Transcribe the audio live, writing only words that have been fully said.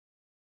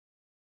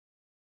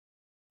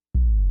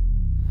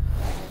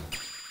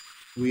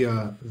We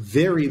are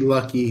very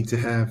lucky to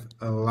have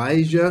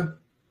Elijah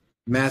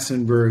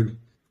Massenburg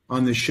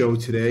on the show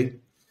today.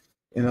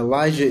 And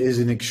Elijah is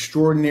an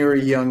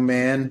extraordinary young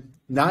man,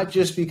 not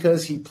just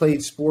because he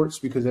played sports,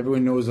 because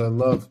everyone knows I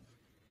love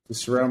to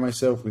surround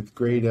myself with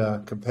great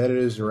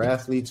competitors or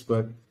athletes,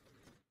 but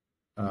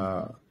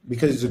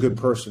because he's a good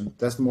person.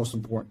 That's the most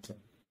important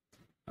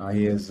thing.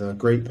 He has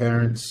great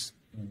parents,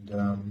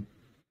 and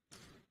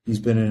he's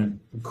been an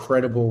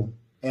incredible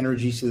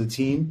energy to the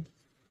team.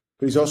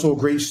 But he's also a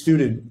great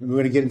student. We're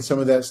going to get into some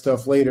of that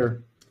stuff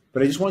later.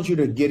 But I just want you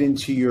to get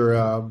into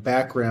your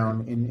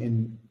background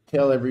and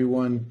tell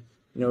everyone,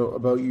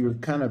 about your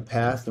kind of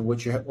path and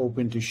what you're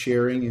open to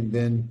sharing, and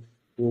then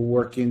we'll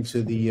work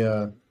into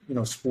the,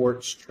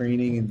 sports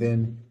training and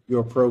then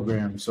your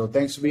program. So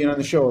thanks for being on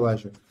the show,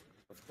 Elijah.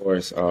 Of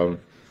course. So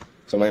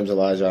my name's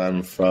Elijah.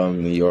 I'm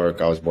from New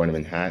York. I was born in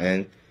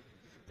Manhattan.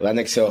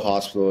 Lenox Hill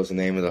Hospital is the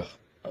name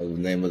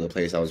of the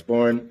place I was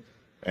born.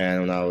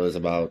 And when I was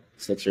about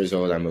 6 years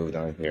old, I moved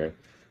down here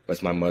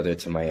with my mother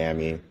to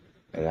Miami.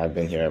 And I've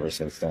been here ever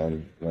since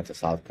then. Went to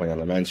South Point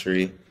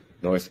Elementary,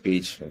 North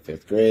Beach in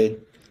 5th grade,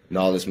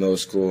 Knowledge Middle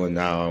School, and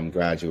now I'm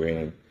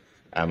graduating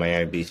at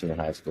Miami Beach Senior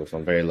High School. So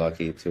I'm very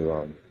lucky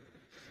to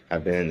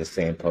have been in the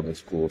same public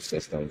school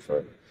system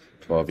for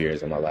 12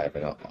 years of my life.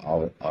 And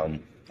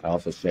I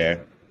also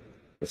share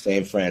the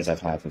same friends I've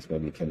had since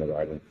maybe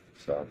kindergarten.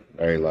 So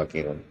very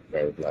lucky and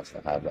very blessed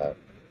to have that.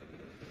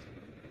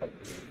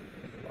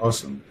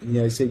 Awesome.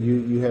 Yeah, I said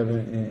you have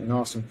an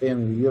awesome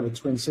family. You have a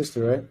twin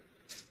sister, right?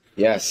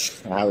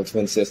 Yes, I have a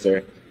twin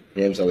sister. Her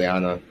name's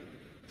Eliana.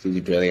 She's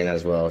brilliant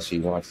as well. She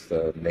wants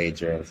to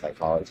major in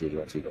psychology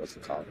when she goes to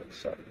college.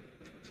 So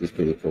she's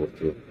pretty cool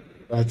too.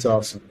 That's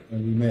awesome.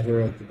 And we met her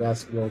at the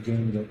basketball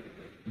game. But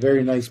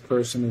very nice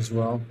person as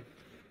well.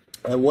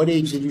 At what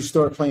age did you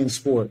start playing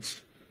sports?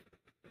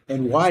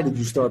 And why did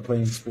you start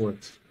playing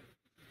sports?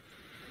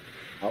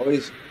 I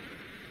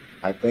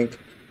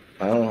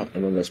don't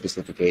remember a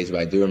specific age,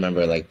 but I do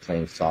remember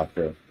playing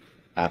soccer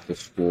after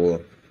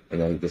school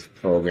in this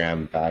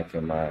program back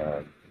in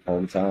my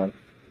hometown.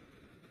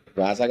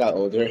 But as I got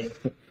older,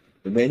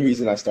 the main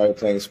reason I started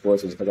playing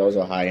sports was because I was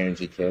a high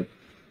energy kid.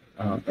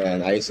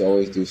 And I used to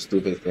always do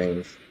stupid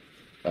things,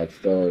 like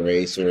throw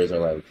erasers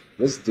or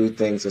just do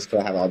things just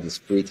because I have all this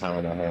free time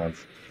on my hands.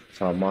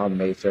 So my mom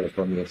made sure to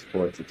put me in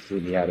sports to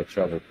keep me out of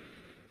trouble.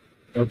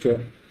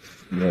 Okay.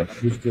 Yeah.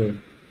 That's good.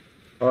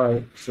 All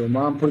right. So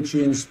mom put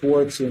you in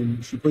sports,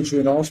 and she put you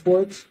in all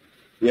sports?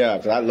 Yeah,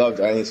 because I loved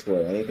any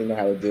sport. Anything that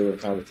had to do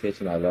with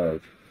competition, I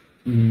loved.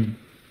 Mm-hmm.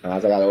 And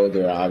as I got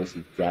older, I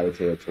obviously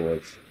gravitated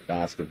towards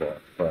basketball,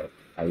 but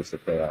I used to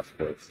play all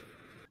sports.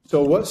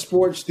 So what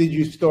sports did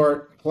you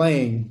start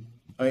playing?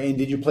 And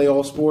did you play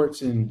all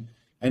sports? And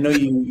I know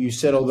you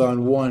settled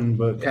on one,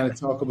 but kind of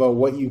talk about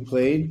what you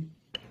played,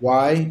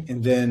 why,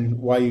 and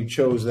then why you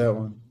chose that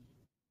one.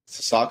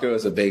 So soccer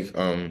was a big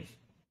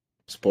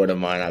sport of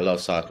mine. I love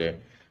soccer.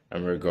 I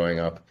remember growing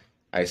up,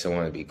 I used to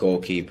want to be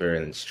goalkeeper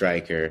and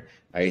striker.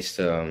 I used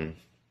to,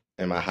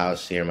 in my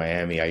house here in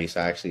Miami, I used to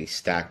actually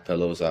stack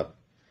pillows up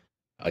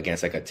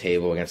against a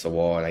table against a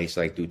wall, and I used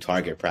to do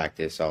target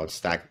practice. So I would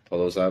stack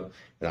pillows up,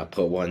 and I'd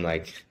put one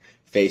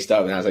faced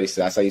up, and that's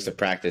how I used to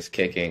practice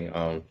kicking.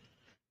 And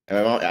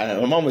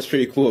my mom was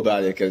pretty cool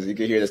about it because you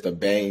could hear just the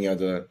banging of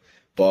the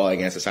ball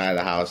against the side of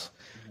the house.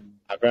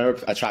 I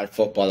remember I tried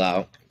football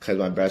out because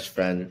my best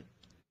friend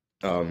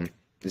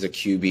is a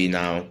QB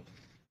now.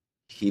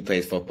 He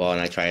plays football, and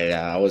I tried it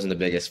out. I wasn't the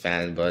biggest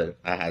fan, but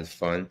I had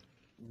fun.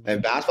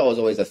 And basketball was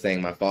always a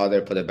thing. My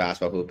father put a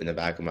basketball hoop in the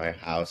back of my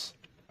house,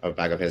 or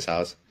back of his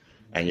house,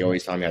 and he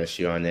always taught me how to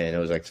shoot on it. And it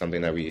was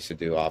something that we used to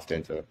do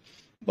often to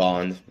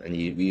bond. And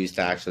we used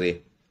to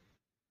actually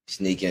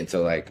sneak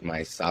into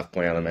my South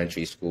Point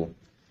Elementary School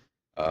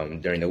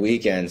during the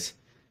weekends,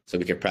 so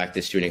we could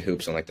practice shooting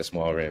hoops on the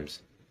small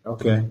rims.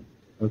 Okay.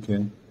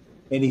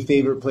 Any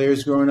favorite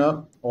players growing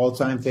up?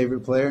 All-time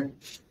favorite player?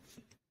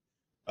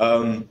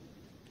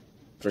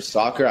 For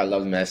soccer, I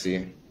love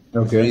Messi.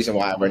 Okay. The reason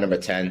why I wear number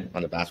 10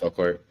 on the basketball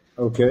court.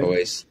 Okay.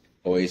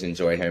 Always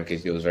enjoyed him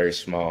because he was very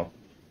small,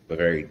 but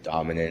very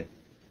dominant.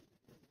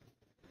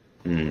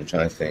 I'm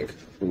trying to think.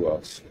 Who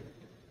else?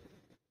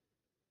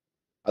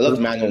 I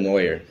loved Manuel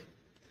Neuer.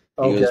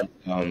 He was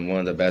one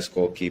of the best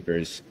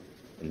goalkeepers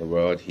in the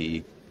world.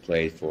 He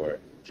played for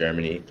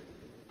Germany.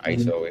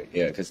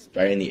 Because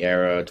right in the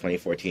era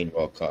 2014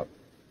 World Cup,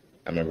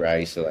 I remember I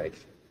used to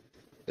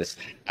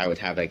I would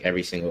have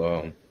every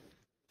single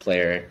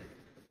player.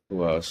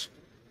 Who else?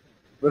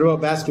 What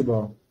about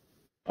basketball?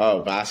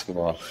 Oh,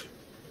 basketball.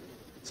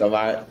 So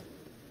my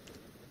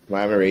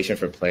admiration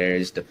for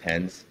players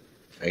depends.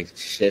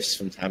 Shifts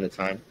from time to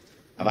time.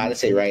 If I had to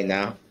say right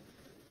now,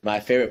 my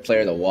favorite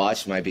player to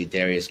watch might be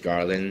Darius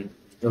Garland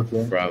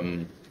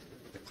from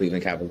the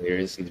Cleveland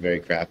Cavaliers. He's very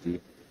crafty,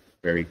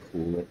 very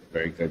cool,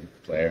 very good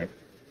player.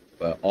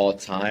 But all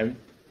time,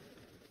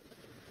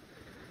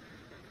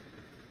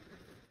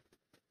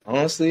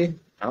 honestly,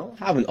 I don't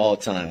have an all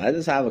time. I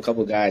just have a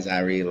couple guys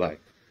I really like.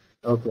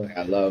 Okay.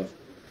 I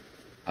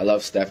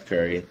love Steph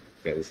Curry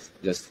because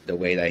just the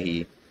way that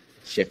he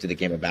shift to the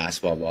game of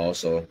basketball, but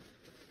also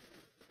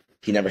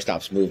he never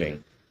stops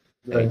moving.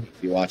 Right. Like,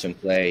 if you watch him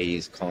play,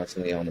 he's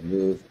constantly on the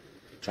move,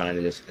 trying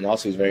to just, and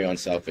also he's very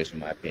unselfish in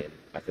my opinion.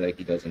 I feel like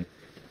he doesn't,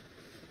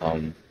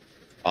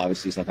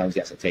 obviously sometimes he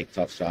has to take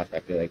tough shots. I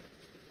feel like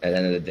at the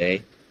end of the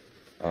day,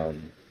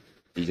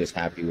 he's just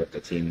happy with the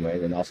team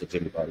win, and also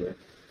Jimmy Butler.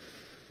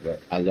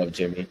 But I love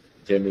Jimmy.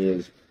 Jimmy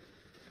is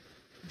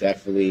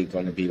definitely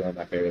going to be one of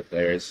my favorite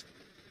players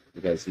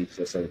because he's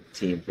just a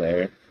team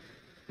player.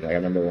 Like, I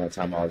remember one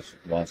time I was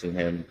watching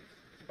him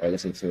or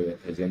listening to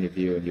his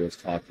interview, and he was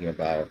talking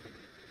about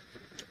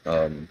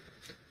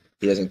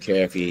he doesn't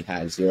care if he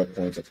has 0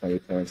 points or 20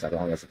 points as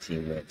long as the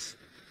team wins.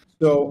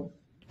 So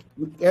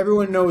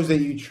everyone knows that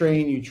you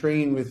train. You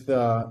train with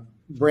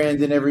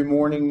Brandon every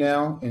morning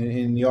now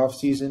in the off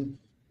season,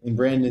 and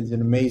Brandon's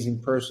an amazing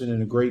person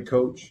and a great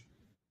coach.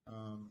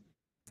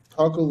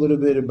 Talk a little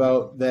bit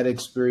about that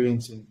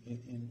experience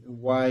and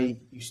why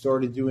you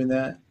started doing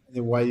that,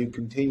 and why you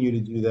continue to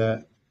do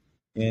that,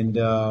 and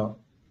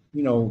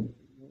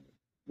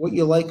what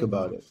you like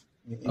about it.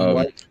 And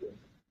why.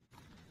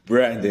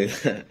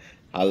 Brandon,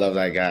 I love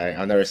that guy.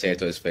 I'll never say it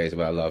to his face,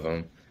 but I love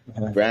him.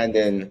 Uh-huh.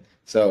 Brandon,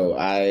 so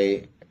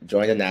I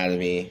joined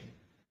Anatomy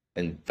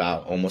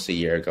about almost a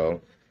year ago,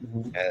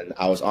 and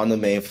I was on the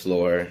main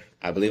floor.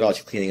 I believe I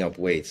was cleaning up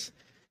weights.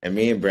 And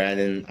me and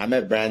Brandon, I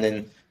met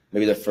Brandon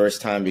maybe the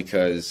first time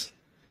because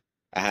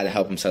I had to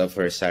help him set up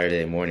for his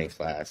Saturday morning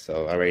class.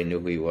 So I already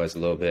knew who he was a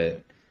little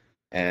bit.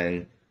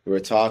 And we were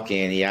talking,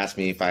 and he asked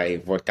me if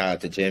I worked out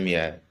at the gym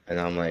yet. And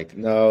I'm like,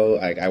 no,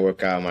 I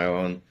work out on my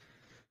own.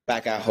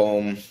 Back at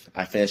home,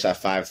 I finished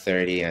at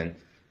 5:30, and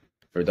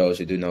for those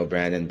who do know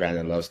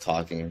Brandon loves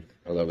talking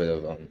a little bit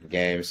of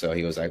games. So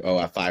he was like, oh,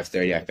 at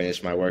 5:30, I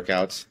finished my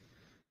workouts.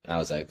 And I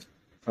was like,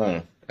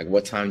 like,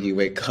 what time do you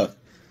wake up?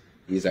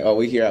 He's like, oh,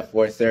 we here at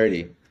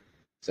 4:30.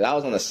 So that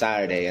was on a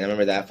Saturday, and I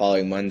remember that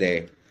following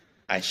Monday,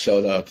 I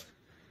showed up,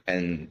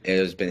 and it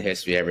has been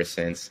history ever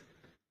since.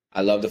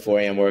 I love the 4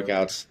 a.m.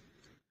 workouts,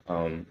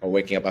 or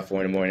waking up at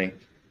 4 in the morning.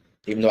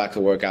 Even though I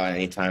could work out at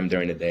any time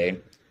during the day,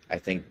 I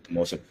think the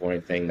most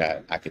important thing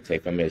that I could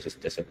take from it is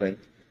just discipline.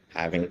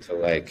 Having to,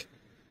 like,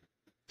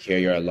 hear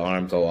your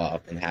alarm go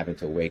off and having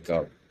to wake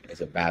up is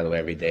a battle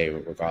every day,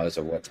 regardless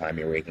of what time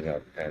you're waking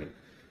up. And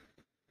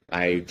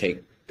I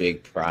take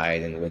big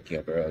pride in waking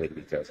up early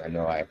because I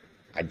know I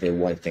did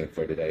one thing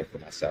for the day for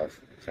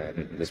myself,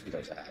 and this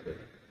becomes a habit.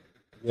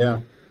 Yeah.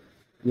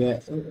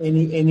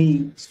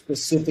 Any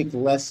specific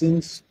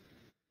lessons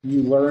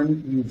you've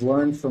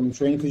learned from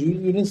training? Because you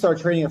didn't start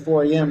training at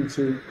 4 a.m.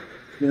 to,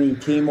 you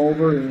came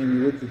over and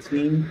you with the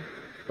team,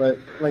 but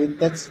like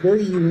that's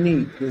very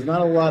unique. There's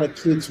not a lot of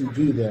kids who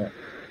do that.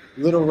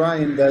 Little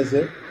Ryan does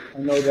it. I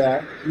know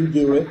that. You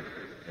do it.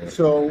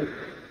 So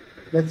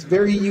that's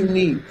very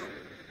unique.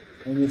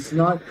 And it's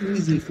not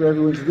easy for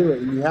everyone to do it.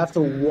 And you have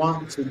to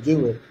want to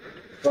do it.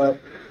 But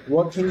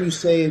what can you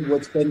say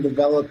what's been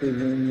developing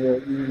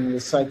in your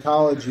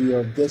psychology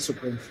of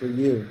discipline for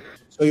you?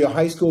 So your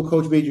high school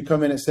coach made you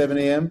come in at 7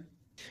 a.m.?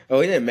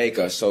 Oh, he didn't make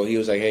us. So he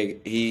was like, hey,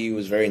 he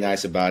was very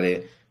nice about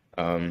it.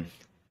 Because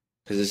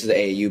this is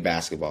AAU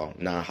basketball,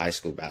 not high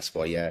school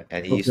basketball yet.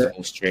 And he used to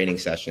host training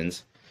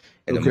sessions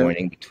in the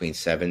morning between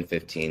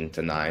 7:15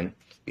 to 9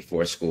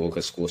 before school,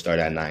 because school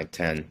started at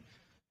 9:10.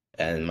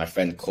 And my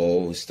friend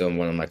Cole, who's still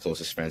one of my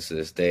closest friends to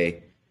this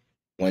day,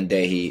 one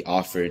day he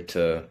offered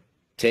to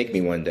take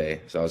me one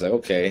day. So I was like,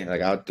 okay,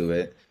 like I'll do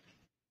it.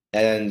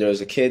 And there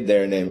was a kid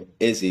there named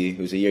Izzy,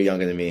 who's a year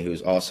younger than me,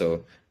 who's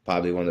also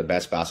probably one of the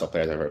best basketball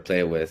players I've ever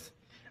played with.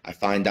 I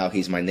find out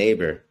he's my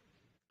neighbor.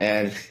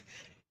 And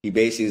he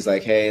basically is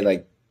like, hey,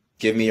 like,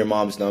 give me your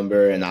mom's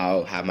number and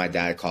I'll have my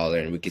dad call her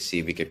and we could see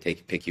if we could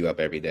pick you up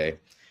every day.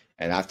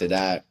 And after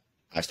that,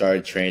 I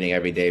started training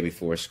every day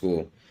before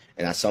school.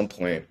 And at some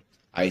point,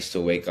 I used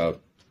to wake up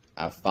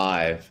at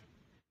 5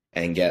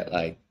 and get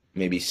like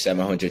maybe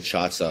 700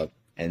 shots up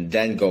and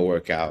then go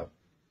work out.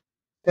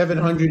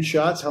 700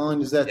 shots? How long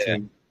does that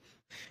take?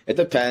 It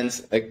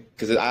depends, like,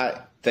 because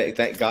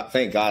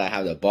thank God I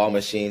have the ball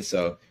machine.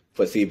 So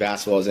put 3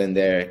 basketballs in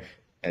there,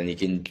 and you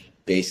can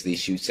basically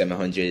shoot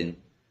 700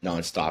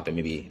 nonstop in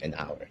maybe an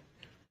hour.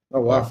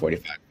 Oh wow! Or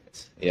 45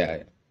 minutes.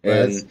 Yeah,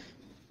 and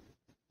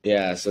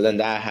yeah. So then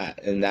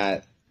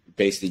that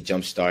basically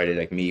jump started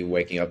like me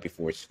waking up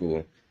before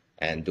school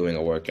and doing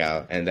a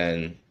workout, and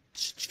then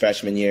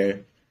freshman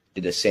year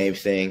did the same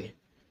thing.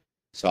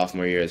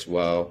 Sophomore year as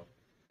well.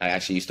 I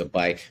actually used to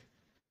bike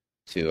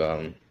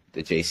to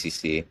the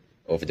JCC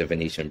over the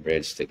Venetian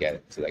Bridge to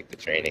get to like the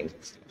trainings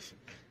and stuff.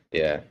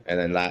 Yeah,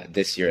 and then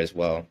this year as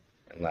well,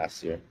 and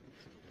last year.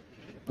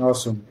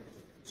 Awesome.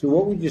 So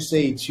what would you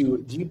say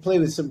do you play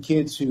with some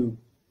kids who,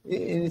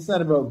 and it's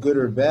not about good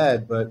or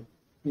bad, but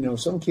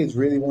some kids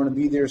really want to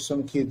be there,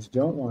 some kids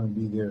don't want to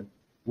be there.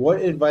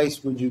 What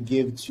advice would you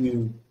give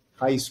to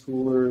high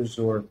schoolers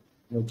or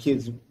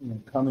kids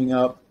coming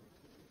up,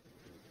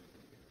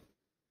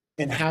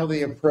 and how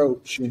they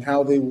approach and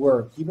how they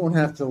work? You don't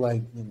have to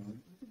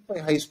play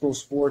high school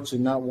sports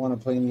and not want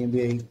to play in the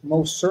NBA.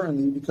 Most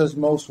certainly, because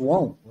most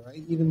won't,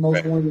 right? Even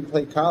most won't even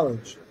play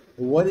college.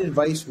 What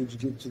advice would you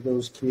give to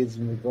those kids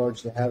in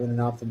regards to having an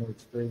optimal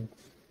experience?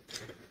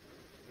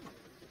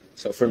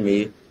 So for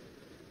me,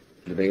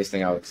 the biggest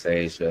thing I would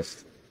say is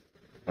just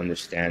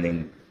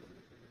understanding,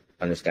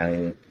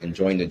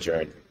 enjoying the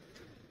journey.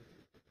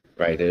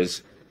 Right?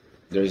 There's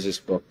this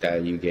book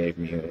that you gave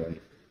me when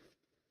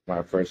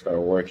I first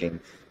started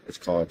working. It's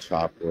called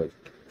Chop Wood,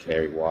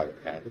 Carry Water.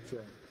 And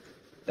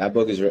that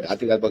book is, I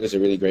think that book is a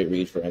really great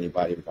read for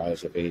anybody,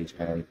 regardless of age.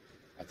 And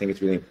I think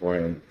it's really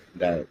important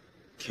that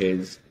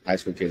kids, high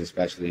school kids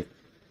especially,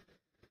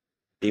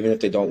 even if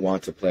they don't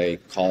want to play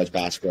college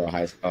basketball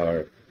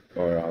or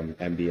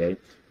NBA,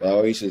 what I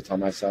always used to tell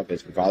myself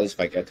is, regardless if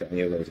I get to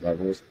any of those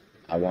levels,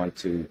 I want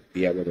to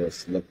be able to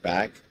look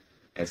back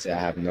and say I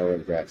have no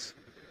regrets.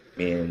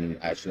 Meaning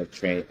I should have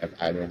trained.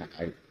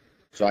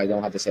 So I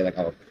don't have to say like,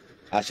 oh,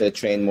 I should have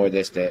trained more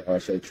this day, or I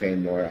should have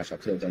trained more. I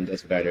could have done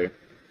this better.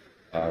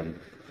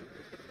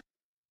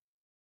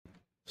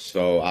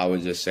 So I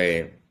would just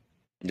say,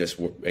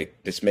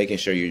 just making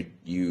sure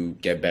you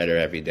get better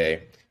every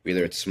day.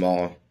 Whether it's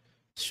small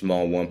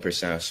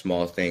 1%,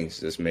 small things.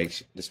 Just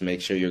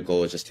make sure your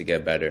goal is just to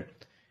get better,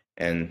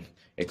 and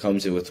it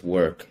comes in with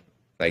work.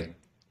 Like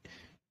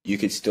you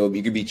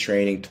could be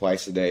training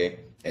twice a day,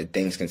 and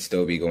things can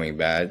still be going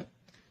bad.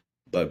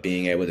 But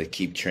being able to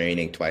keep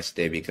training twice a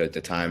day because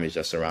the time is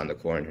just around the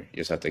corner.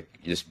 You just you're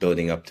just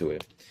building up to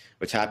it,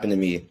 which happened to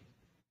me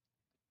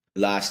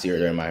last year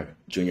during my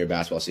junior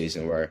basketball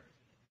season, where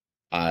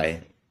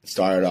I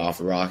started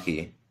off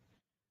rocky.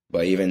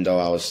 But even though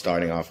I was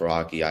starting off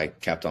rocky, I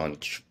kept on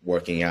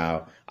working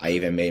out. I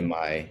even made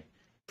my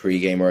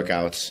pregame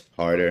workouts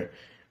harder.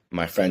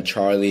 My friend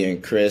Charlie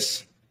and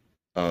Chris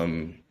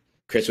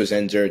was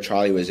injured,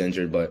 Charlie was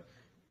injured, but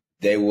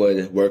they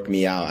would work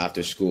me out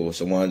after school.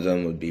 So one of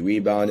them would be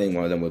rebounding,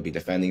 one of them would be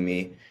defending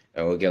me,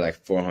 and we'll get like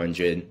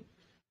 400.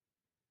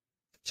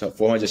 So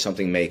 400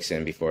 something makes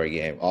in before a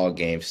game, all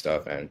game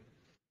stuff. And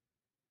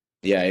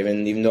yeah,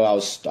 even though I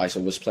was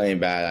playing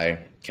bad, I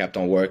kept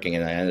on working,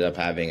 and I ended up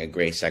having a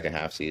great second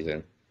half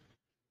season.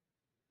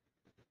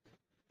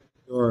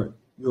 A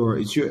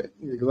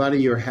lot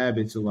of your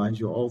habits,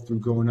 Elijah, all through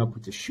growing up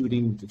with the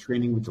shooting, with the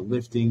training, with the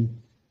lifting,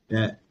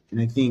 and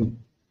I think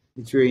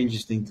it's very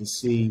interesting to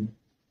see.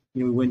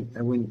 You know,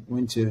 I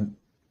went to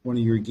one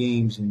of your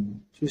games,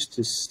 and just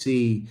to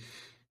see,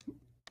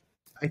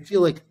 I feel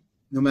like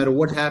no matter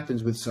what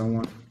happens with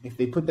someone, if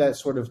they put that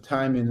sort of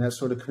time in, that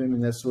sort of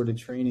commitment, that sort of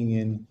training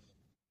in,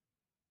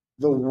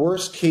 the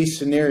worst case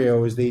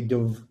scenario is they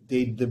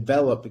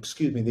develop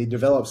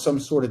some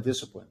sort of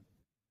discipline.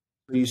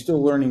 So you're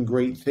still learning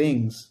great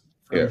things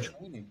from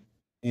training,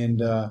 and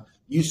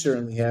you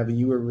certainly have, and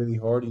you were really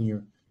hard, and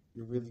you're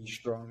really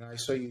strong. I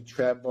saw you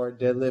trap bar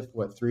deadlift,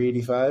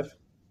 385?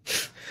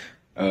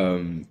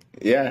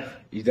 Yeah,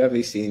 you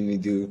definitely seen me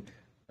do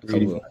a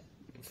couple of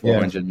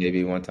 400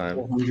 maybe one time.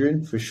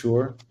 400 for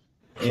sure,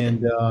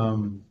 and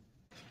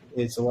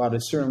it's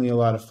certainly a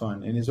lot of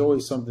fun, and there's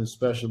always something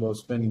special about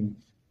when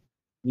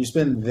you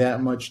spend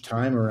that much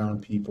time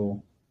around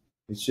people.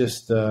 It's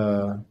just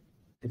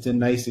it's a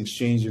nice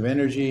exchange of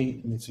energy,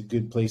 and it's a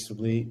good place to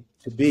be.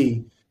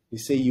 They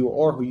say you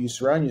are who you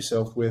surround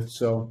yourself with,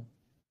 so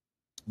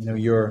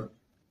you're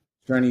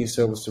surrounding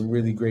yourself with some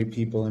really great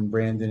people, and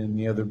Brandon and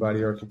the other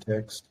body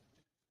architects.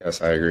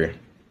 Yes, I agree.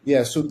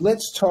 Yeah, so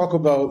let's talk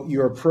about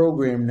your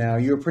program now.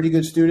 You're a pretty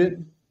good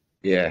student?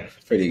 Yeah,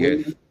 pretty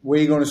good. Where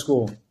are you going to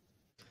school?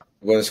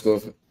 I'm going to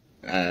school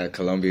at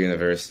Columbia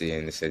University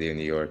in the city of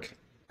New York.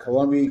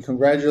 Columbia,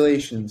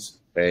 congratulations.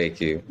 Thank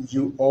you. Did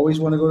you always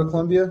want to go to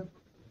Columbia?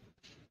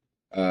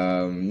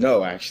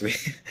 No, actually.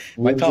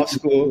 My top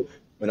school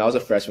when I was a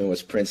freshman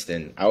was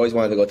Princeton. I always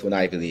wanted to go to an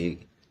Ivy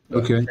League.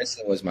 Okay.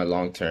 Princeton was my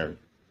long-term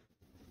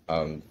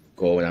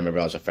goal. When I remember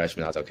I was a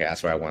freshman, I was okay,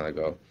 that's where I want to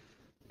go.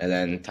 And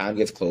then time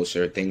gets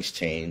closer, things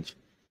change,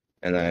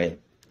 and I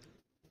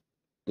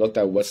looked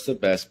at what's the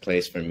best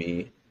place for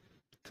me,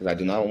 because I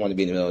do not want to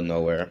be in the middle of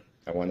nowhere.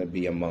 I want to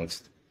be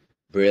amongst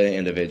brilliant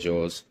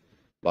individuals,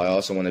 but I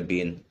also want to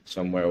be in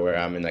somewhere where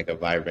I'm in like a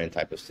vibrant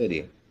type of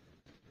city.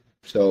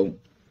 So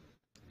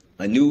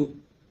I knew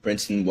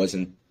Princeton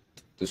wasn't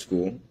the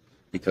school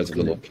because of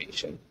the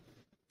location.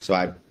 So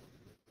I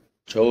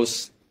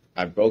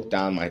broke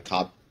down my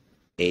top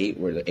 8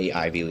 were the 8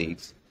 Ivy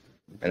Leagues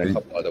and a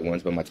couple other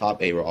ones, but my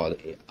top 8 were all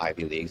the 8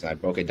 Ivy Leagues, and I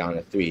broke it down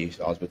to 3.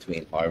 So I was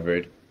between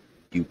Harvard,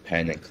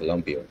 UPenn, and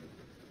Columbia.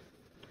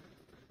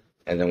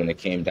 And then when it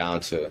came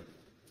down to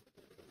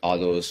all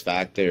those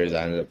factors,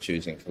 I ended up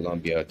choosing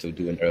Columbia to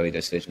do an early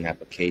decision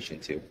application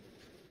to.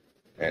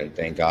 And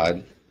thank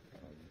God,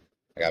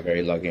 I got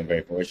very lucky and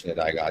very fortunate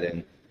that I got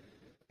in.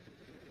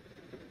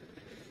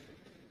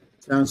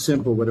 Sounds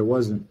simple, but it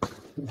wasn't.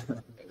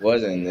 It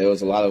wasn't. It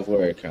was a lot of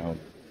work.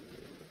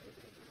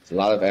 It's a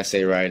lot of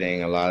essay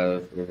writing, a lot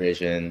of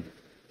revision.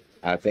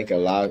 I think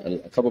a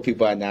couple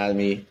people at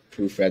Anatomy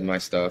proofread my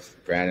stuff.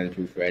 Brandon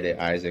proofread it.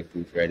 Isaac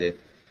proofread it.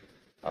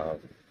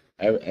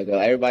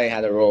 Everybody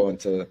had a role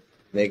into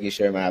making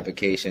sure my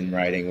application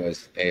writing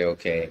was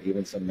A-okay.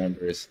 Even some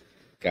members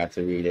got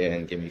to read it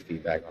and give me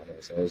feedback on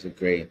it. So it was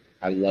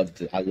I loved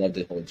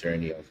the whole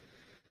journey of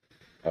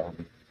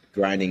um,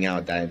 grinding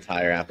out that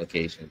entire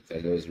application. So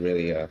it was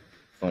really a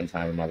fun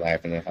time in my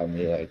life, and it helped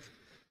me like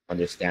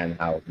understand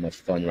how much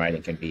fun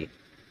writing can be.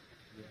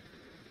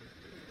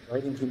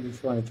 Writing can be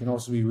fun. It can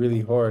also be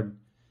really hard.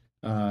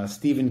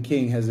 Stephen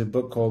King has a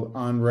book called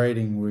On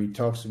Writing where he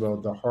talks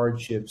about the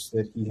hardships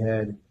that he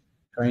had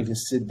trying to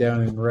sit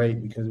down and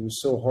write because it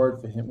was so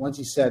hard for him. Once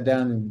he sat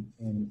down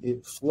and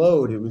it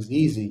flowed, it was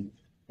easy.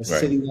 But Right.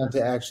 sitting down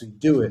to actually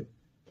do it,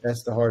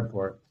 that's the hard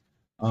part.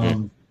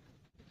 Mm.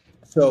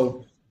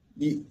 So,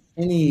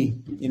 any,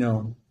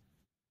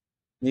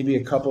 maybe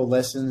a couple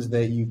lessons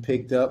that you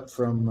picked up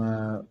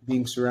from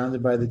being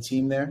surrounded by the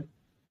team there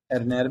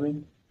at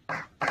Anatomy?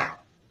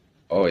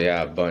 Oh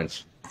yeah, a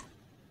bunch.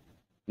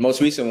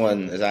 Most recent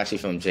one is actually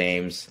from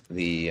James,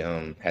 the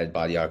head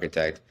body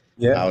architect.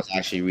 I Yeah. was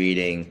actually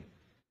reading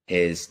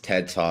his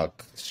TED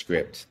Talk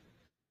script.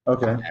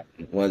 Okay.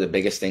 One of the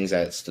biggest things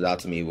that stood out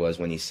to me was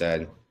when he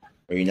said,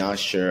 "Are you not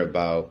sure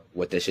about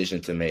what decision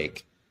to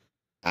make?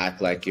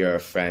 Act like you're a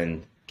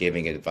friend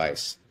giving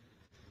advice."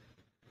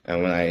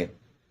 And when I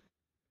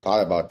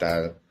thought about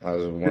that, I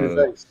was one Good of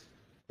the, advice.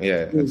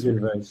 yeah, Good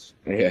advice.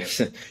 yeah.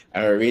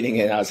 I was reading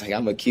it, and I was like,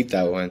 I'm gonna keep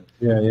that one.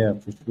 Yeah,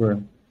 for sure.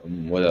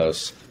 What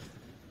else?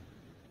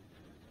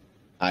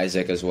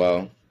 Isaac as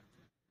well.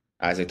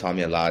 Isaac taught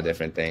me a lot of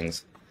different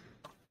things.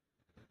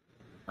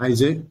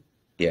 Isaac?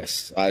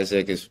 Yes,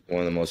 Isaac is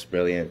one of the most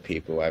brilliant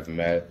people I've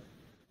met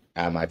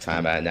at my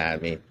time at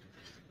Anatomy.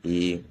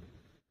 He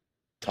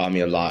taught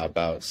me a lot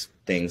about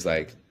things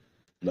like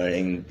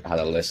learning how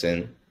to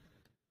listen,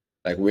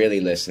 like really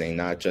listening,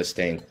 not just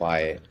staying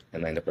quiet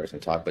and letting the person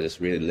talk, but just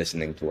really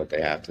listening to what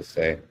they have to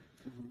say.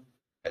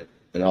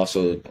 And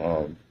also,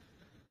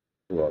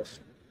 who else?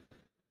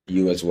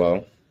 You as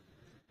well.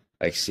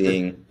 Like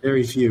seeing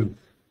Very few.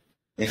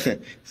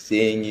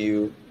 seeing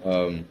you,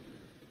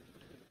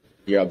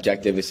 your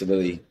objective is to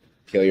literally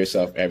kill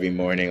yourself every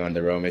morning on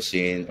the row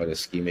machine or the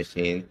ski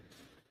machine.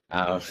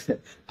 I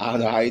don't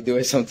know how you do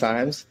it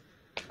sometimes.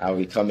 I'll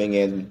be coming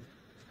in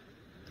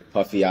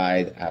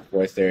puffy-eyed at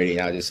 4:30,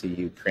 and I'll just see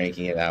you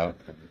cranking it out.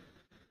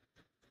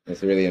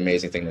 It's a really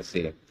amazing thing to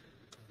see.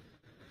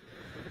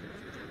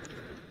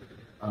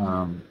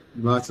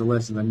 Lots of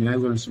lessons. I mean, I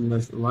learned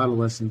a lot of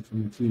lessons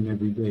from the team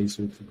every day,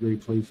 so it's a great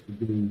place to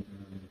be.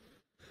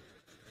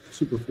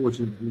 Super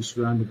fortunate to be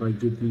surrounded by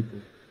good people.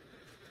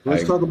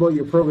 Let's talk about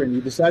your program.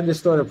 You decided to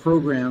start a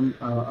program,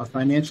 a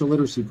financial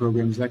literacy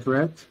program. Is that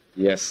correct?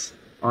 Yes.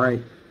 All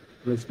right,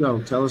 let's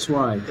go. Tell us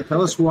why.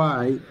 Tell us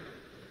why.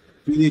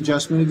 Do the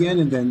adjustment again,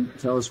 and then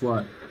tell us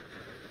why.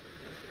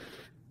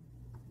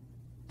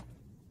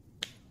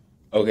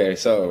 Okay,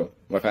 so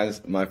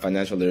my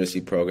financial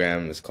literacy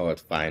program is called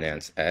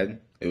Finance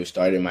Ed. It was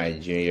started my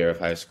junior year of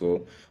high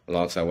school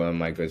alongside one of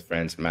my good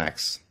friends,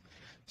 Max.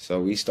 So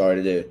we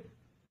started it.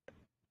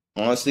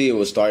 Honestly, it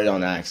was started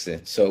on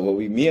accident. So what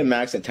me and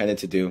Max intended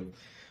to do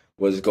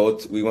was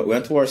we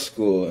went to our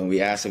school and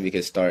we asked if we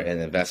could start an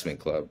investment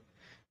club,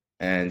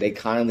 and they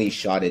kindly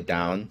shot it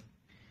down.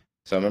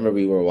 So I remember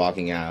we were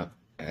walking out,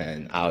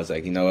 and I was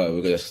like, you know what,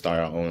 we're gonna start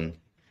our own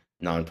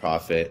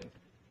nonprofit,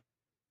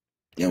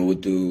 and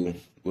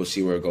we'll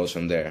see where it goes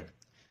from there.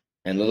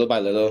 And little by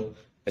little,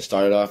 it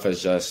started off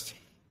as just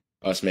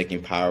us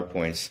making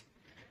PowerPoints,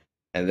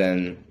 and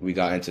then we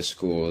got into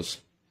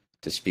schools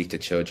to speak to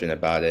children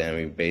about it, and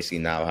we basically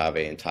now have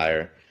an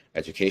entire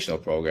educational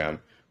program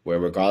where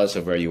regardless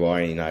of where you are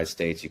in the United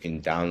States, you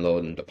can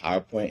download the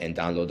PowerPoint and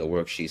download the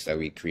worksheets that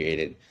we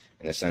created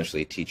and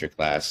essentially teach your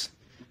class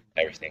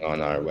everything on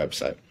our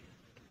website.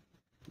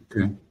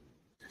 Okay.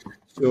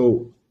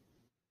 So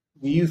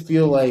do you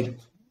feel like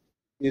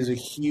there's a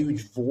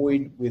huge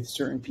void with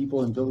certain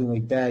people in building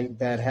like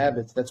bad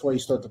habits? That's why you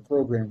start the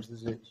program,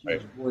 because there's a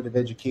huge void of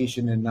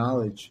education and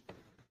knowledge.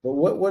 But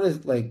what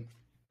is like,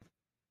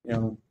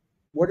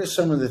 what are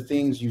some of the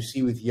things you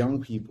see with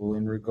young people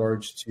in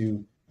regards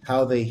to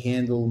how they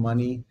handle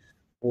money,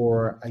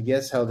 or I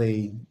guess how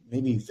they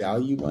maybe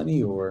value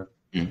money or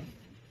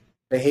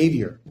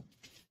behavior?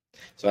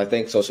 So I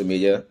think social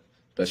media,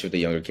 especially with the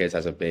younger kids,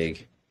 has a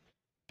big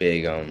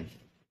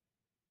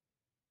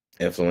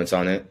influence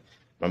on it.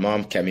 My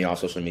mom kept me off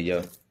social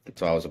media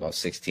until I was about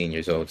 16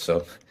 years old,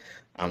 so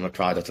I'm a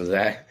product of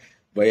that.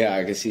 But yeah,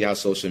 I can see how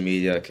social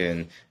media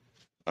can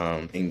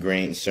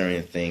ingrain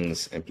certain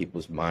things in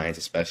people's minds,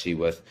 especially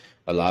with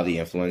a lot of the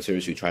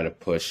influencers who try to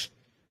push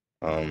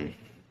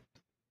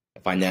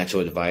financial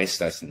advice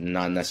that's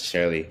not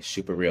necessarily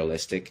super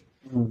realistic.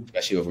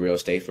 Especially with real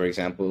estate, for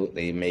example,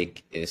 they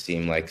make it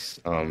seem like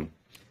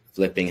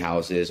flipping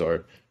houses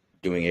or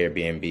doing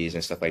Airbnbs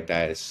and stuff like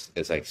that is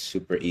like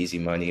super easy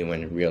money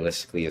when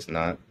realistically it's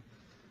not.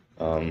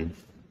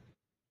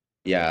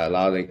 Yeah, a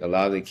lot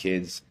of the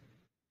kids,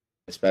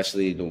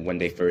 especially when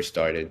they first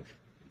started,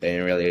 they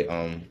didn't really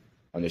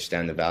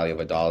understand the value of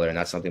a dollar, and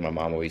that's something my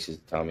mom always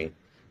used to tell me.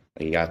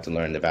 Like, you have to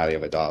learn the value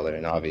of a dollar,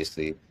 and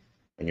obviously,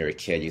 when you're a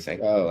kid, you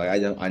think, oh, like,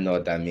 I know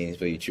what that means,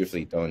 but you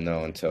truthfully don't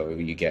know until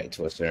you get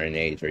to a certain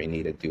age or you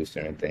need to do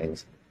certain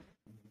things.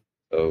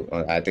 So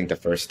I think the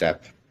first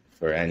step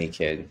for any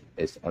kid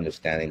is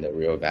understanding the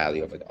real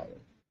value of a dollar.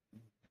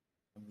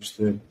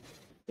 Understood.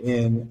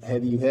 And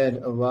have you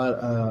had a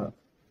lot?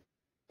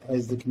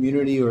 Has the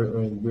community or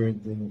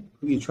who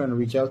you're trying to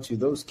reach out to,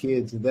 those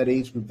kids at that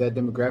age group, that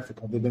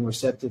demographic, have they been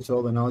receptive to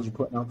all the knowledge you're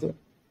putting out there?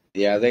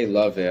 Yeah, they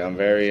love it. I'm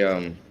very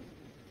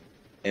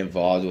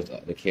involved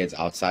with the kids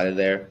outside of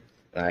there,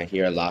 and I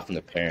hear a lot from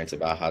the parents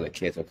about how the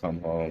kids will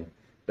come home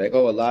like,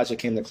 "Oh, Elijah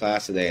came to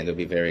class today," and they'll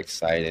be very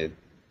excited.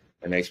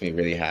 It makes me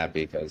really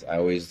happy because I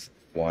always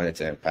wanted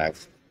to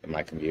impact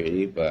my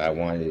community, but I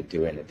wanted to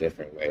do it in a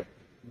different way.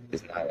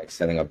 It's not like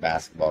setting up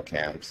basketball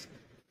camps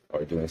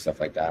or doing stuff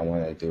like that. I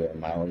wanted to do it in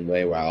my own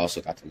way where I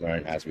also got to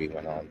learn as we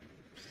went on.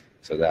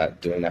 So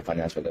that doing that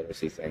financial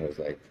literacy thing was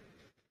like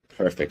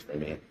perfect for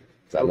me.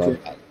 Because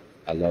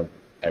I love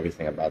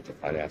everything about the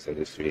finance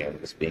industry, and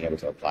just being able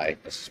to apply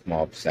a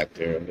small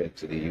sector of it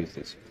to the youth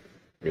is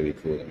really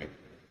cool to me.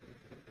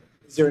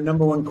 Is there a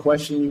number one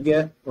question you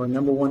get or a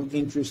number one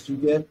interest you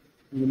get?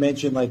 You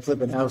mentioned like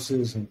flipping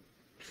houses and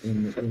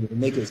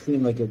make it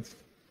seem like it's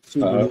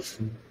super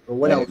easy. But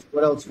what else?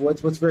 What else?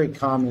 What's very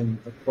common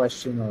a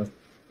question or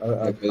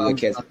Like, what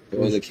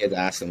do the kids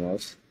ask the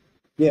most?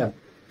 Yeah.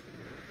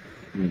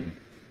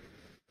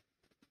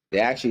 They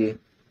actually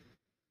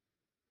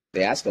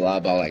they ask a lot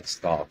about like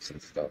stocks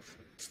and stuff.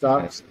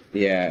 Stocks?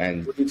 Yeah,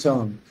 and What do you tell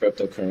them?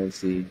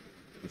 cryptocurrency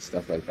and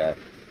stuff like that.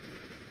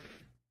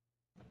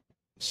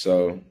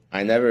 So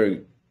I never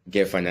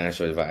give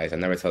financial advice. I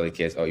never tell the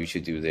kids, "Oh, you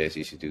should do this,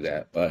 you should do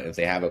that." But if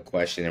they have a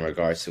question in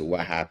regards to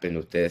what happened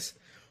with this,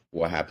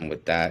 what happened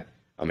with that,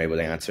 I'm able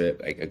to answer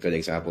it. Like a good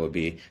example would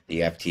be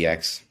the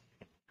FTX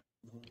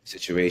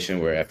situation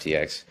where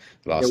FTX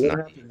lost. Yeah, what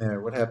happened there?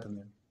 What happened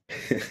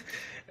there?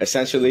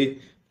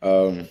 Essentially,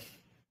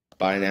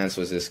 Binance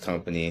was this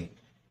company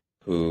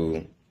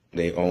who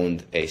they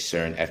owned a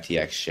certain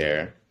FTX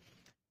share,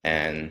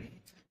 and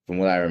from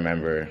what I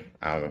remember,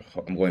 I'm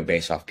going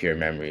based off pure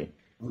memory.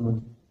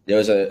 There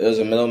was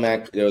a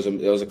middleman. There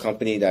was a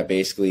company that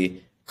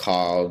basically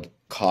caught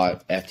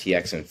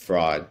FTX in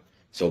fraud.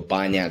 So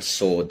Binance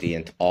sold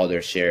all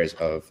their shares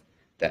of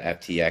the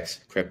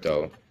FTX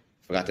crypto.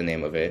 Forgot the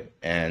name of it,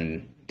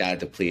 and that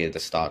depleted the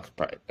stock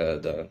price,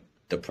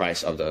 the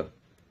price of the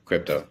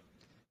crypto.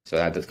 So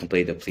that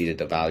completely depleted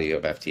the value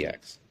of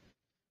FTX.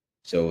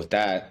 So with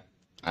that,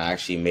 I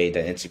actually made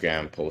an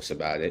Instagram post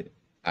about it.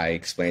 I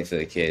explained to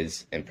the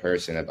kids in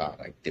person about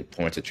like the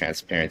importance of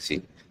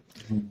transparency,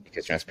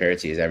 because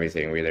transparency is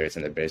everything, whether it's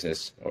in a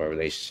business or a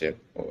relationship,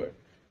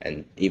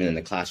 and even in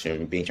the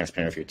classroom, being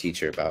transparent with your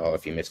teacher about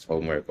if you missed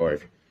homework or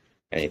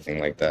anything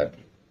like that.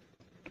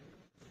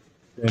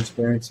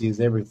 Transparency is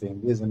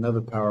everything is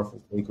another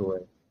powerful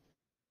takeaway.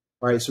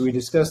 All right, so we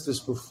discussed this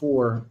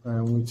before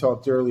when we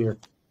talked earlier.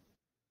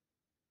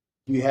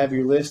 Do you have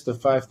your list of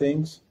 5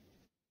 things?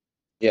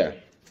 Yeah,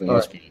 for the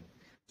most part.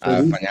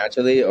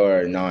 Financially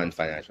or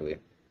non-financially?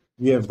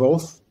 You have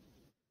both?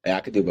 Yeah, I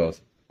could do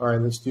both. All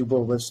right, let's do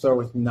both. Let's start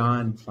with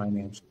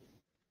non-financial.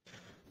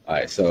 All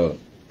right, so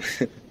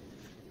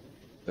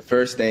the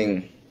first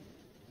takeaway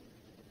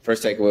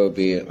would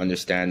be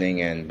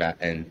understanding and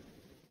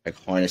like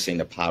harnessing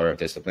the power of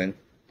discipline.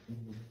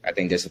 I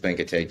think discipline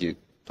could take you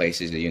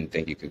places that you didn't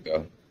think you could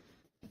go.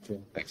 Okay.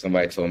 Like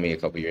somebody told me a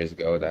couple years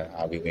ago that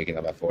I'll be waking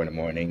up at 4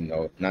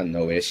 a.m.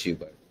 No issue,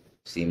 but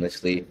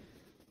seamlessly.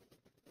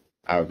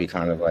 I would be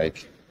kind of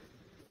like,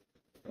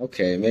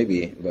 okay,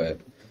 maybe, but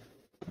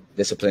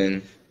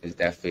discipline is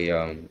definitely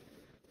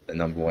the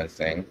number one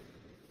thing.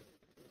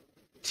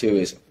 2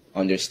 is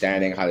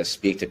understanding how to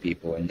speak to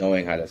people and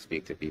knowing how to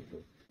speak to people.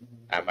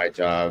 At my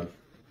job,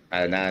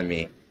 at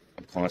Anatomy,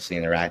 I'm constantly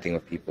interacting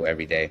with people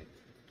every day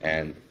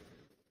and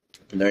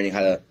learning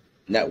how to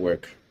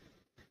network,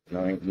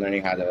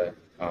 learning how to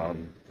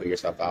put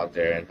yourself out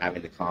there and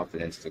having the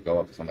confidence to go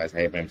up to somebody and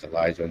say, "Hey, my name's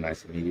Elijah,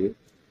 nice to meet you."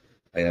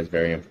 I think that's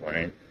very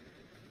important.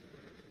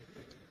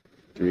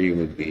 3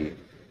 would be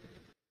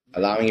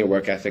allowing your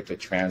work ethic to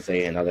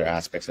translate in other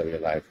aspects of your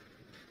life.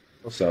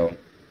 So,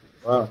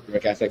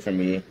 work ethic for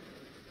me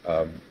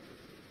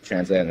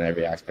translate in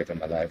every aspect of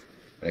my life.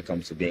 When it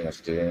comes to being a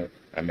student,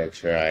 I make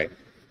sure I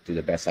do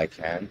the best I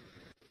can,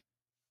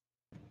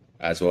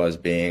 as well as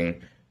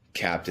being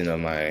captain of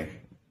my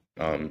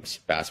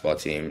basketball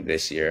team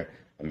this year.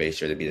 I made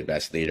sure to be the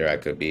best leader I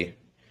could be.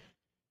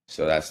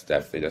 So that's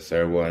definitely the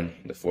 3rd one.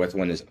 The 4th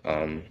one is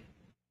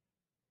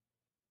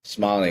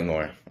smiling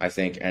more. I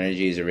think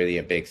energy is really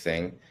a big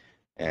thing,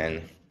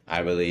 and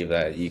I believe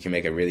that you can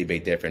make a really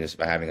big difference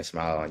by having a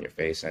smile on your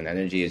face, and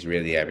energy is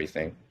really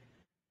everything.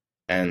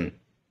 And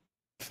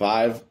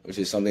 5, which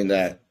is something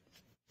that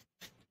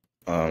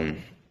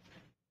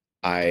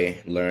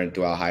I learned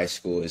throughout high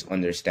school, is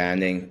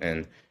understanding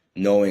and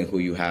knowing who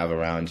you have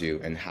around you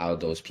and how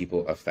those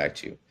people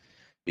affect you.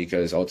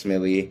 Because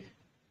ultimately,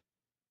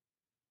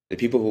 the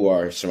people who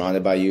are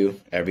surrounded by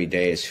you every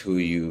day is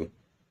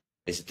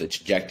the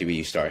trajectory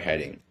you start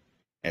heading.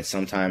 And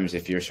sometimes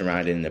if you're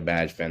surrounded in a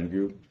bad friend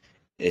group,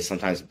 it's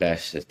sometimes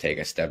best to take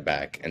a step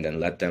back and then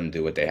let them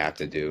do what they have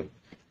to do,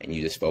 and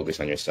you just focus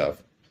on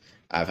yourself.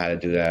 I've had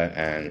to do that,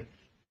 and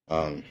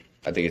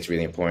I think it's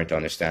really important to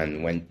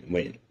understand when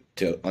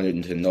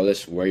to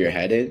notice where you're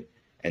headed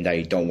and that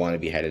you don't want to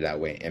be headed that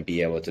way, and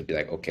be able to be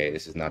like, okay,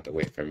 this is not the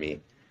way for me.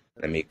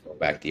 Let me go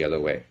back the other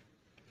way.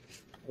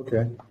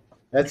 Okay.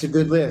 That's a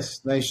good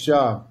list. Nice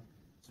job.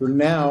 So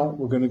now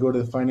we're going to go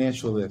to the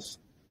financial list.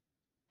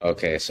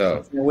 Okay,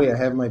 so No, wait, I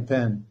have my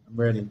pen. I'm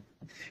ready.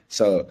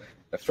 So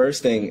the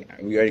first thing,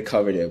 we already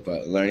covered it,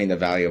 but learning the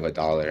value of a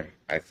dollar,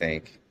 I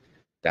think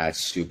that's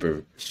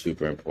super,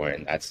 super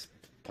important. That's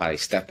probably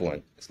step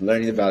one. It's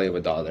learning the value of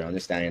a dollar,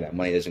 understanding that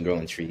money doesn't grow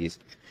on trees,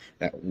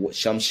 that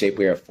some shape,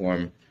 way, or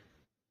form,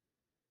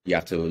 you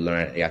have to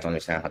learn, you have to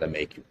understand how to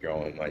make your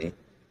own money.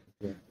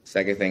 Yeah.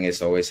 Second thing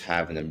is always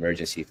have an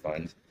emergency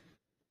fund.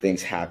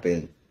 Things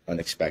happen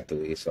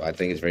unexpectedly, so I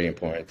think it's very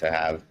important to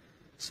have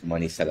some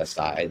money set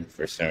aside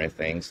for certain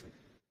things.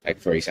 Like,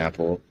 for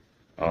example,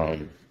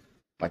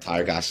 my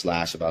tire got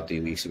slashed about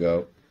 3 weeks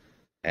ago,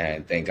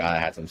 and thank God I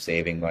had some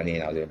saving money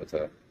and I was able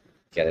to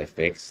get it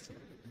fixed.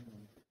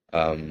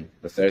 The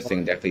third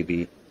thing definitely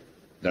be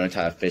learn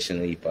how to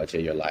efficiently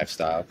budget your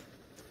lifestyle.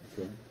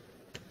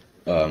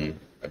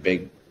 Okay.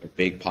 A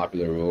big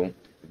popular rule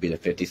would be the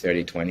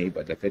 50-30-20,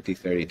 but the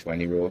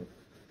 50-30-20 rule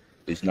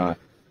is not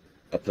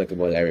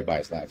applicable to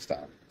everybody's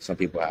lifestyle. Some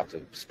people have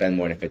to spend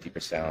more than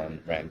 50% on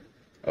rent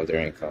of their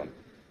income.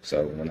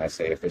 So when I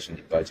say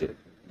efficiently budget,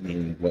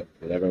 meaning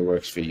whatever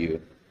works for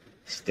you,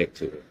 stick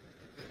to it.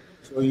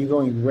 So are you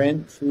going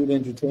rent, food,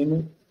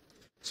 entertainment?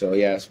 So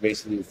yeah, it's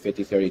basically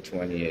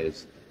 50-30-20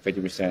 is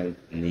 50%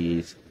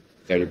 needs,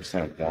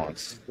 30%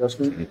 wants.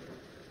 Adjustment?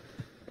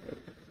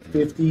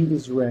 50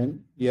 is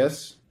rent,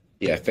 yes.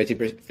 Yeah,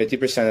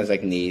 50% is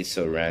like needs,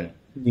 so rent.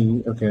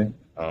 Need, okay.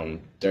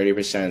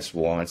 30% is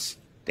wants,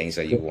 things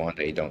that you want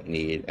that you don't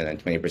need, and then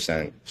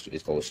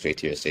 20% goes straight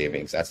to your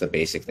savings. That's the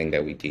basic thing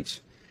that we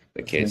teach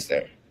the kids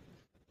there.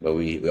 But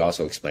we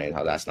also explain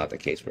how that's not the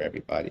case for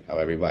everybody, how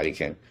everybody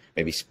can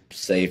maybe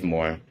save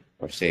more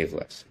or save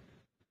less.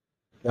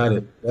 Got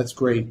it. That's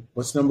great.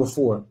 What's number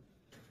 4?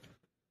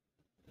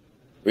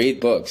 Read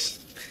books.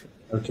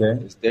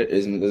 Okay.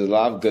 There's a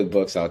lot of good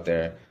books out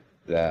there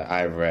that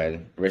I've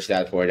read. Rich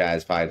Dad Poor Dad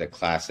is probably the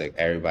classic.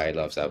 Everybody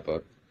loves that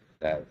book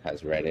that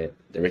has read it.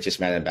 The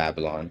Richest Man in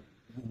Babylon,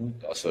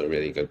 also a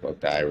really good book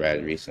that I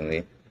read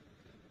recently.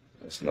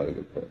 That's another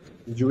good book.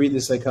 Did you read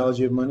The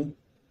Psychology of Money?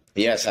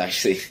 Yes,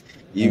 actually.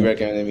 You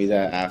recommended me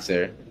that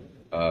after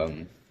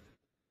I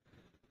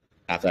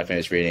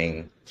finished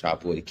reading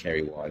Chop Wood,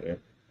 Carry Water.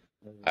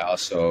 I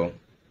also,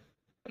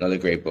 another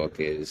great book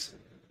is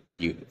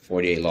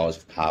 48 Laws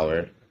of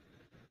Power.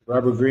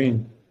 Robert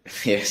Greene.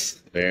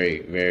 Yes, very,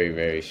 very,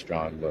 very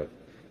strong book.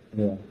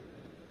 Yeah.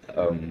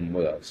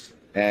 What else?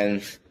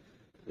 And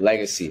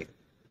Legacy.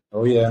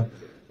 Oh, yeah.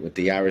 With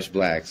the Irish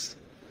Blacks.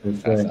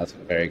 That's a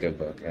very good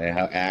book. And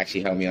it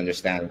actually helped me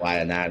understand why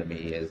anatomy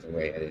is the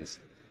way it is.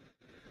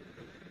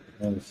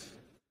 Nice.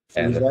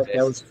 So And that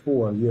was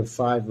 4. You have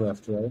 5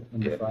 left, right?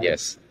 Yeah, 5?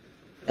 yes.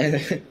 And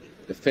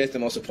the fifth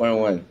and most important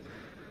one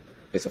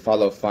is to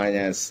follow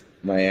Finance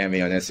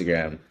Miami on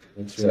Instagram.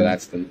 So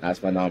that's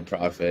my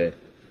nonprofit.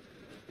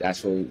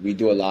 That's what we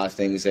do. A lot of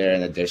things there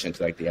in addition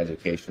to like the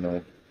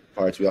educational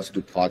parts. We also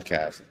do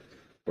podcasts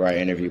where I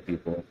interview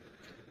people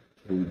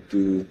who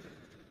do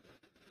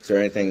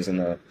certain things in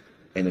the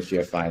industry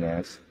of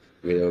finance.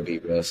 Whether it would be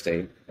real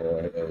estate or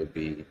it would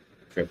be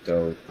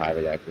crypto,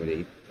 private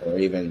equity, or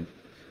even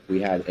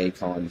we had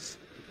Acon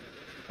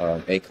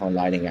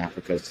Lighting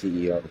Africa's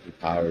CEO who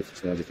powers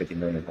 250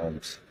 million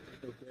homes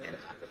in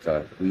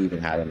Africa. We even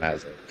had him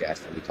as a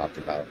guest, and we talked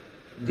about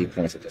the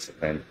points of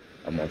discipline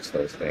amongst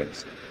those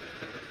things.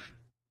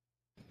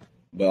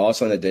 But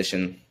also, in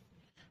addition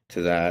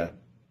to that,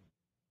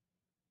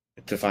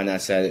 to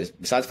finance that,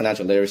 besides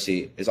financial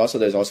literacy, there's also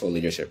a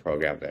leadership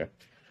program there,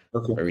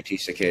 where we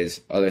teach the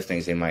kids other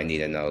things they might need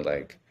to know.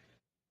 Like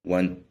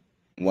one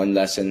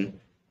lesson,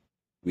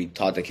 we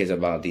taught the kids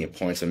about the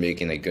importance of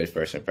making a good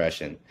first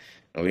impression.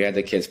 And we had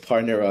the kids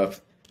partner up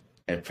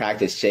and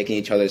practice shaking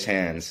each other's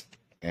hands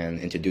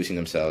and introducing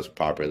themselves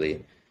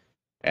properly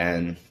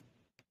and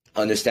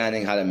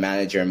understanding how to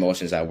manage your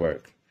emotions at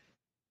work.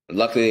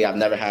 Luckily, I've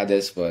never had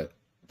this, but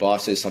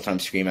bosses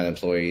sometimes scream at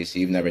employees.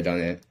 You've never done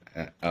it.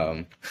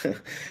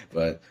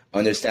 But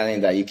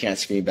understanding that you can't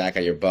scream back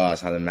at your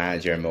boss, how to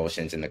manage your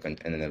emotions in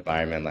an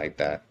environment like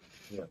that.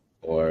 Yeah.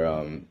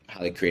 Or how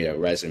to create a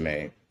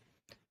resume.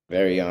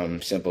 Very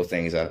simple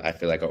things that I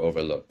feel like are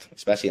overlooked,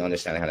 especially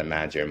understanding how to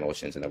manage your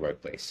emotions in the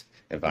workplace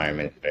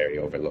environment. Very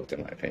overlooked,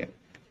 in my opinion.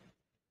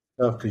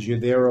 Oh, because you're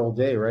there all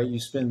day, right? You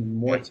spend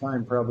more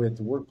time probably at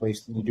the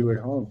workplace than you do at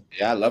home.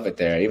 Yeah, I love it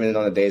there. Even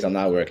on the days I'm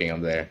not working,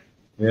 I'm there.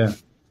 Yeah.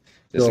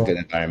 It's a good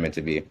environment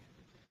to be.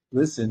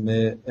 Listen,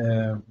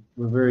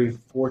 we're very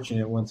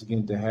fortunate once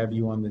again to have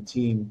you on the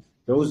team.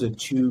 Those are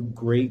 2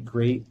 great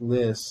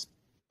lists.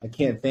 I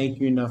can't thank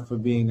you enough for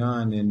being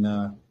on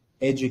and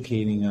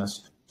educating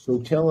us. So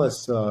tell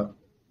us,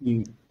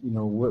 you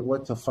know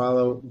what to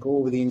follow. Go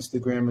over the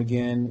Instagram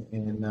again,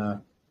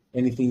 and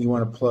anything you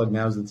want to plug.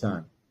 Now's the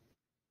time.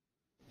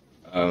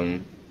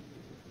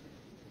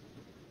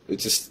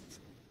 It's just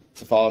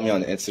to follow me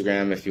on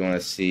Instagram if you want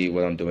to see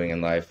what I'm doing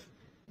in life.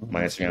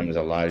 My Instagram is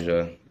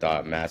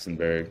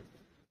Elijah.Massenburg.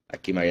 I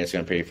keep my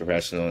Instagram pretty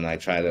professional, and I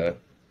try to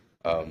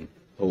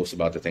post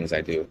about the things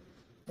I do.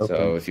 Okay.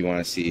 So if you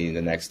want to see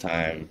the next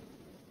time,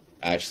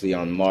 actually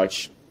on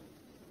March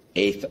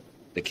 8th,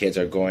 the kids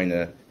are going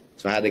to.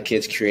 So I had the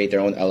kids create their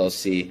own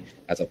LLC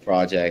as a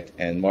project,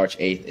 and March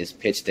 8th is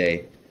pitch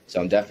day. So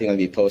I'm definitely going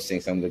to be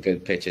posting some of the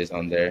good pitches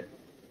on there,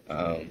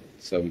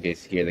 so we can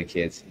hear the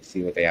kids,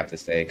 see what they have to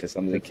say. Because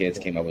some of the kids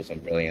came up with some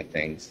brilliant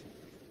things.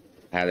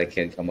 I had a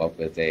kid come up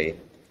with a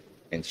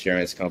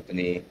insurance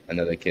company.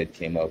 Another kid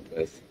came up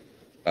with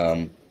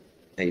a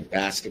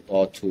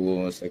basketball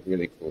tool. It's like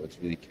really cool. It's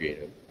really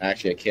creative.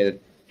 Actually, a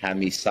kid had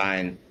me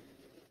sign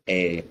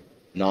a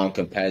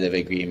non-competitive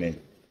agreement,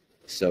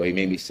 so he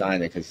made me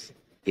sign it because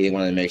he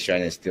wanted to make sure I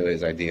didn't steal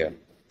his idea.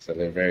 So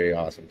they're very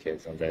awesome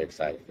kids. I'm very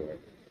excited for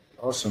it.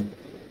 Awesome.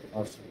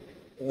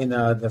 And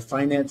the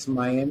Finance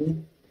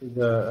Miami is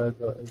the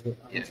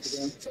Yes.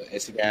 Instagram? So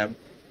Instagram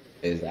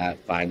is at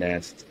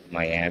Finance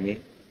Miami,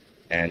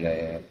 and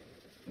the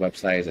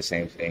website is the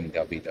same thing,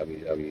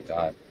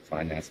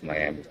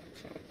 www.financemiami.com.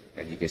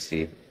 And you can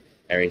see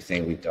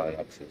everything we've done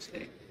up to this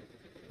day.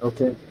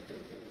 Okay.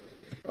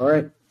 All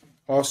right.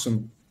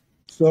 Awesome.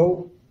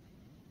 So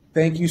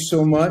thank you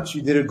so much.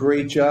 You did a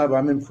great job.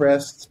 I'm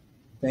impressed.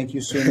 Thank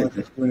you so much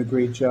for doing a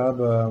great job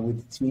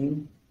with the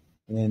team.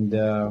 And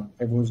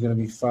everyone's going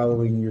to be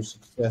following your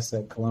success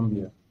at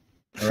Columbia.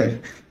 All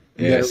right.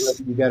 Yes.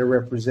 You got to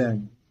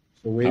represent.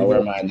 So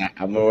I'm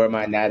gonna wear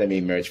my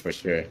anatomy merch for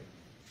sure.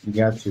 You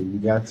got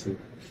to.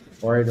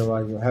 All right,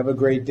 Elijah. Have a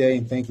great day,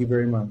 and thank you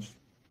very much.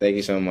 Thank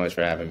you so much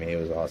for having me. It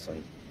was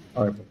awesome.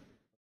 All right.